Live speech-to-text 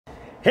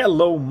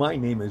Hello, my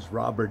name is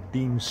Robert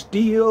Dean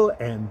Steele,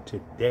 and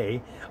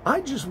today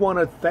I just want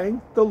to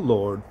thank the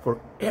Lord for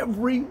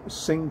every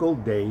single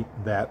day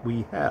that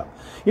we have.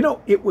 You know,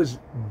 it was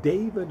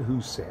David who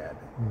said,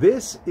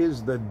 "This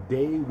is the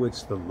day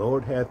which the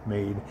Lord hath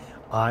made.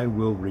 I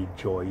will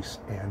rejoice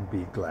and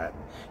be glad."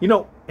 You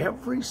know,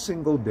 every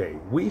single day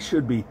we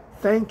should be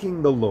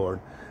thanking the Lord,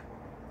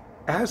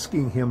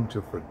 asking him to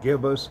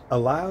forgive us,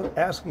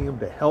 asking him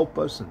to help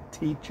us and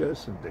teach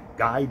us and to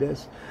guide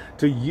us,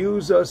 to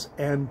use us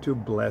and to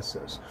bless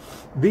us.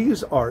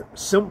 These are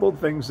simple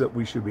things that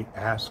we should be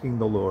asking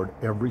the Lord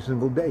every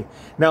single day.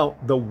 Now,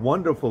 the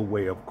wonderful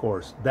way, of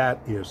course, that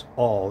is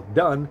all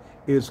done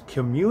is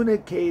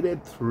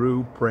communicated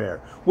through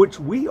prayer, which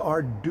we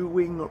are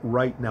doing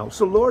right now.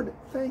 So, Lord,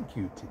 thank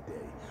you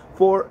today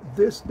for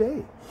this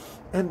day.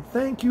 And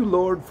thank you,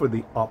 Lord, for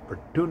the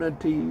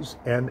opportunities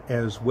and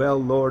as well,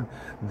 Lord,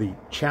 the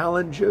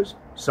challenges,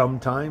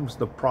 sometimes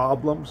the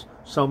problems,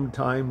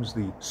 sometimes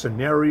the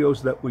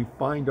scenarios that we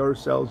find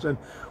ourselves in.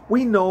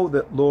 We know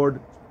that, Lord,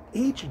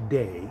 each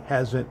day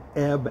has an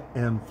ebb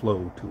and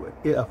flow to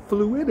it, a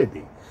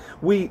fluidity.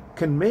 We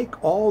can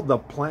make all the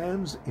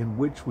plans in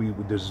which we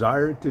would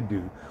desire to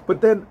do,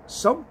 but then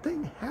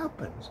something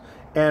happens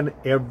and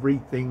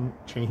everything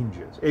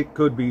changes. It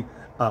could be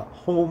a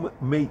home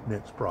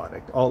maintenance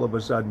product. All of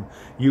a sudden,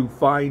 you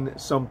find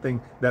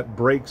something that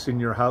breaks in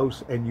your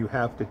house and you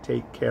have to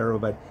take care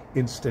of it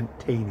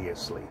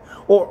instantaneously.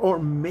 Or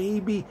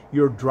maybe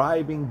you're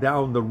driving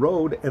down the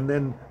road and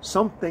then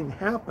something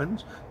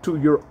happens to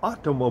your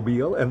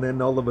automobile and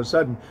then all of a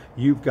sudden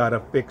you've got to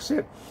fix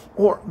it.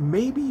 Or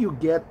maybe you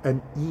get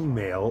an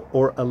email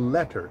or a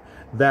letter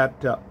that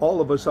all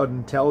of a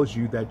sudden tells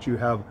you that you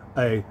have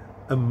a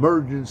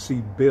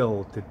emergency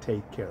bill to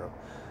take care of.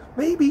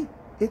 Maybe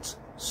it's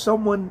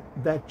someone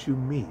that you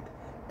meet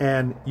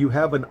and you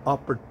have an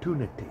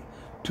opportunity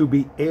to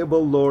be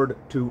able, Lord,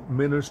 to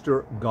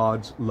minister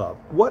God's love.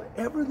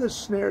 Whatever the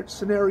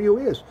scenario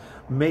is,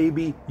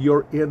 maybe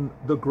you're in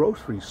the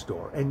grocery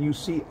store and you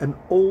see an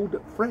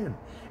old friend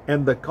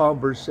and the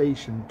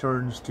conversation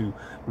turns to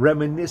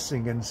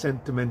reminiscing and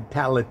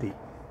sentimentality.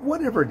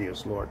 Whatever it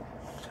is, Lord,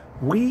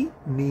 we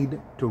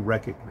need to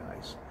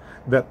recognize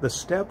that the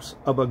steps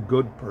of a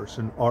good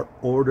person are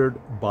ordered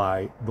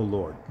by the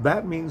Lord.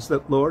 That means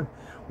that, Lord,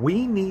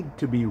 we need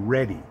to be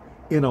ready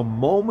in a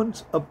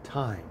moment of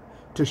time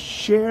to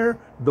share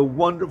the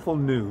wonderful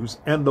news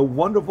and the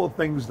wonderful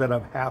things that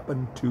have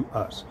happened to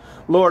us.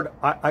 Lord,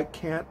 I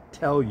can't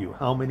tell you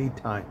how many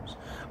times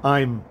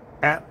I'm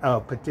at a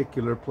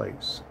particular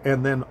place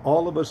and then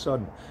all of a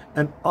sudden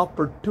an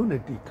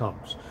opportunity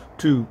comes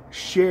to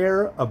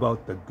share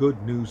about the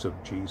good news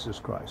of Jesus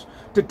Christ,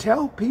 to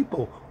tell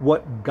people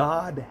what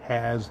God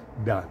has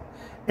done.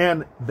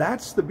 And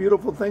that's the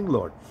beautiful thing,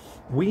 Lord.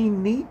 We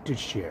need to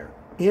share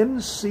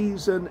in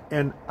season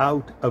and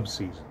out of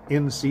season.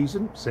 In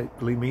season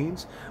simply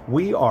means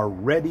we are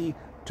ready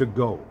to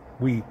go.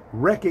 We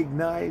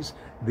recognize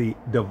the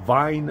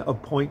divine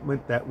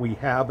appointment that we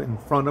have in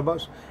front of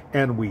us,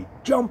 and we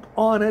jump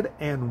on it,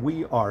 and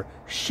we are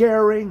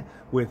sharing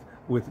with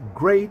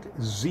great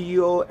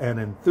zeal and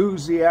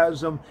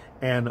enthusiasm,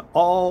 and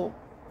all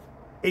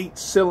 8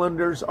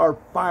 cylinders are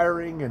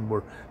firing, and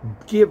we're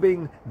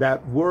giving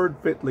that word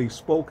fitly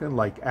spoken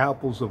like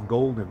apples of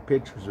gold and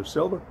pitchers of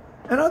silver.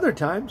 And other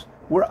times,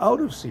 we're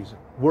out of season.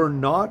 We're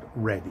not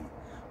ready.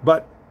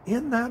 But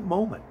in that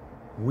moment,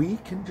 we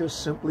can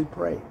just simply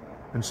pray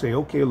and say,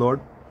 okay, Lord,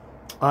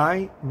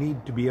 I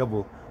need to be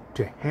able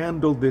to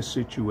handle this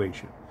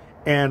situation.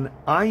 And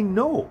I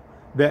know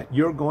that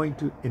you're going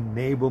to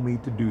enable me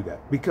to do that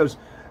because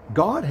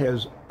God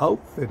has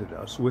outfitted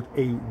us with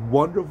a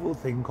wonderful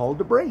thing called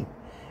the brain.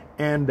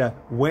 And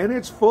when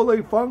it's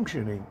fully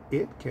functioning,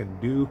 it can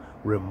do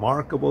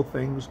remarkable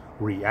things,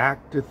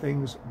 react to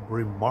things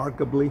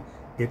remarkably.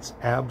 It's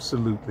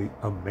absolutely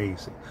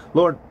amazing.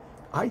 Lord,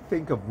 I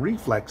think of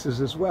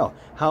reflexes as well,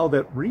 how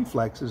that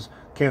reflexes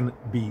can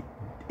be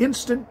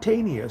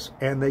instantaneous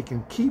and they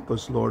can keep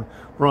us, Lord,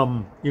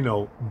 from,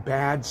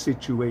 bad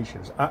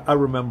situations. I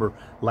remember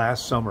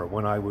last summer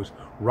when I was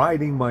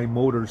riding my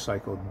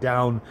motorcycle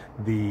down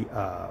the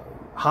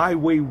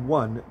Highway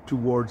 1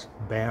 towards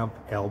Banff,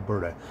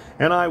 Alberta.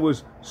 And I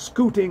was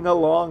scooting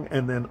along,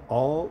 and then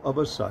all of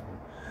a sudden,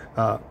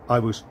 I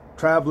was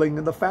traveling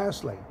in the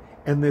fast lane,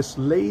 and this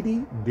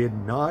lady did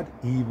not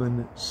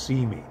even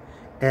see me.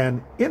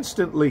 And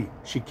instantly,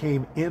 she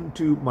came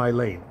into my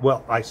lane.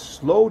 Well, I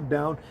slowed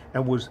down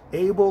and was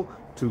able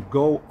to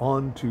go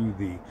onto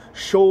the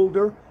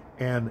shoulder,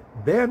 and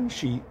then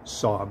she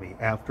saw me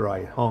after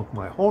I honked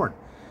my horn.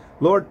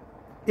 Lord,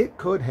 it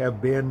could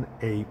have been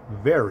a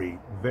very,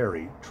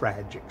 very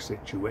tragic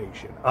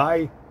situation.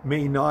 I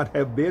may not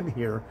have been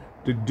here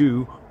to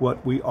do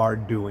what we are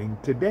doing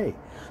today.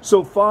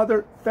 So,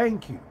 Father,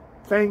 thank you.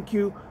 Thank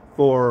you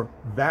for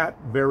that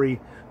very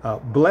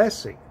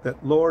blessing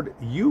that, Lord,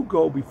 you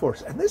go before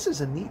us. And this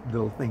is a neat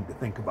little thing to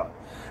think about,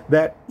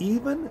 that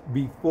even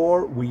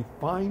before we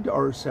find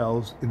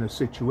ourselves in a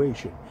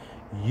situation,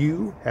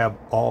 You have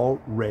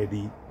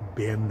already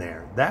been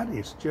there. That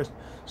is just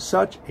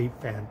such a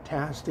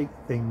fantastic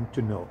thing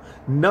to know.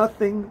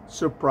 Nothing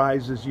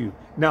surprises you.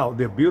 Now,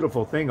 the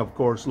beautiful thing, of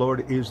course,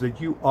 Lord, is that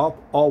you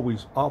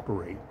always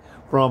operate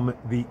from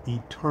the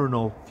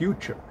eternal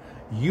future.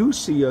 You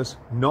see us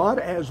not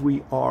as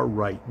we are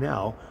right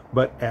now,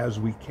 but as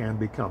we can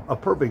become. A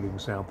perfect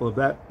example of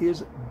that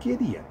is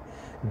Gideon.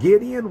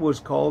 Gideon was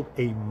called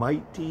a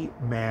mighty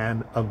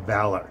man of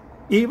valor,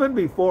 even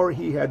before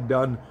he had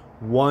done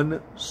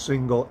one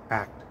single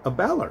act of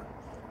valor,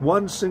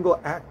 one single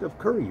act of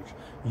courage.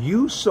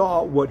 You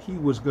saw what he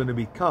was going to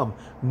become,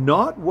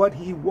 not what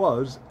he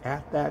was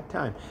at that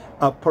time.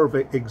 A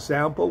perfect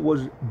example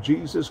was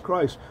Jesus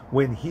Christ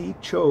when he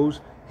chose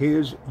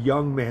his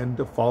young men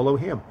to follow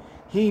him.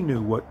 He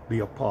knew what the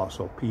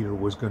Apostle Peter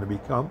was going to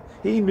become.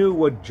 He knew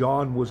what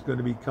John was going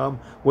to become,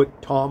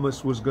 what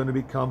Thomas was going to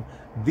become.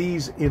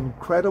 These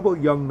incredible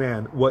young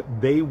men,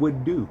 what they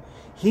would do.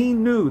 He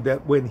knew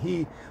that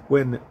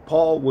when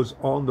Paul was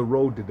on the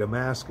road to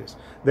Damascus,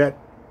 that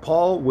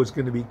Paul was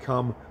going to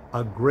become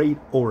a great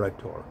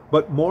orator.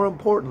 But more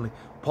importantly,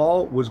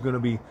 Paul was going to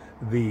be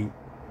the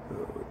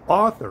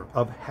author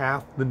of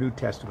half the New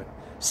Testament.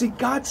 See,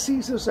 God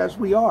sees us as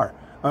we are.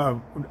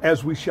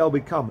 As we shall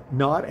become,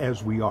 not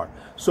as we are.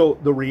 So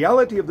the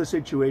reality of the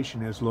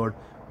situation is, Lord,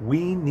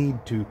 we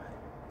need to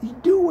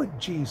do what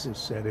Jesus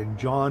said in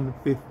John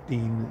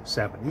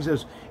 15:7. He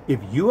says, if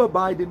you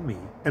abide in me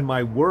and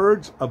my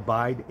words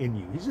abide in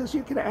you, he says,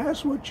 you can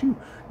ask what you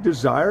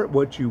desire,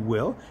 what you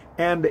will,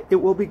 and it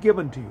will be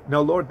given to you. Now,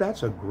 Lord,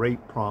 that's a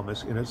great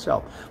promise in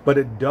itself, but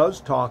it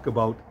does talk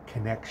about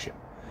connection.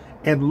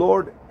 And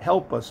Lord,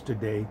 help us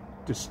today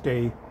to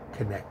stay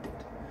connected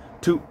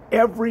to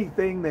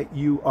everything that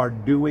you are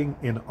doing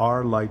in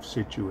our life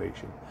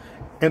situation.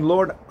 And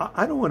Lord,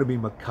 I don't want to be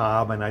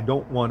macabre, and I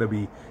don't want to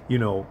be,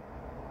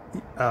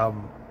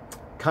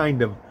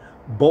 kind of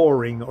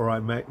boring, or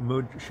I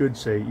should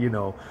say,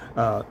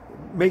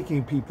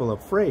 making people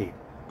afraid.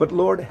 But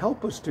Lord,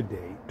 help us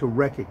today to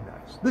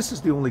recognize this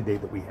is the only day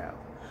that we have.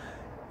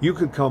 You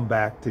could come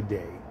back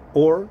today,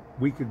 or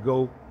we could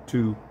go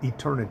to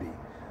eternity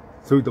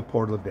through the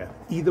portal of death.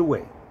 Either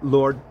way,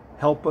 Lord,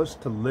 help us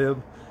to live,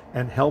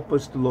 and help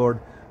us,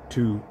 Lord,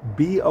 to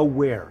be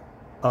aware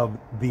of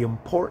the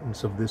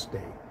importance of this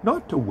day,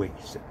 not to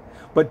waste it,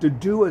 but to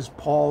do as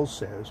Paul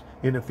says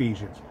in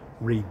Ephesians,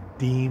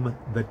 redeem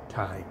the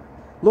time.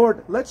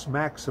 Lord, let's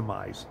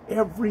maximize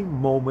every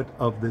moment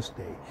of this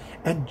day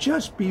and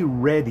just be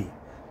ready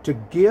to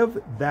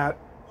give that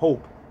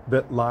hope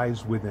that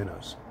lies within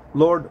us.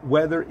 Lord,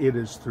 whether it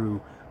is through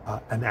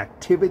an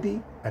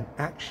activity, an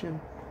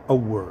action, a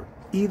word,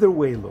 either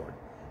way, Lord,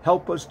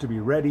 help us to be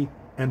ready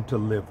and to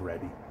live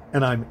ready.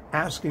 And I'm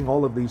asking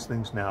all of these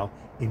things now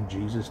in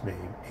Jesus'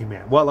 name,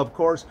 amen. Well, of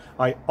course,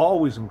 I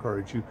always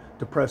encourage you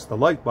to press the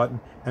like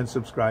button and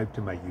subscribe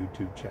to my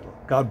YouTube channel.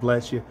 God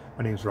bless you.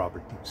 My name is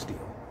Robert Dean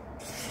Steele.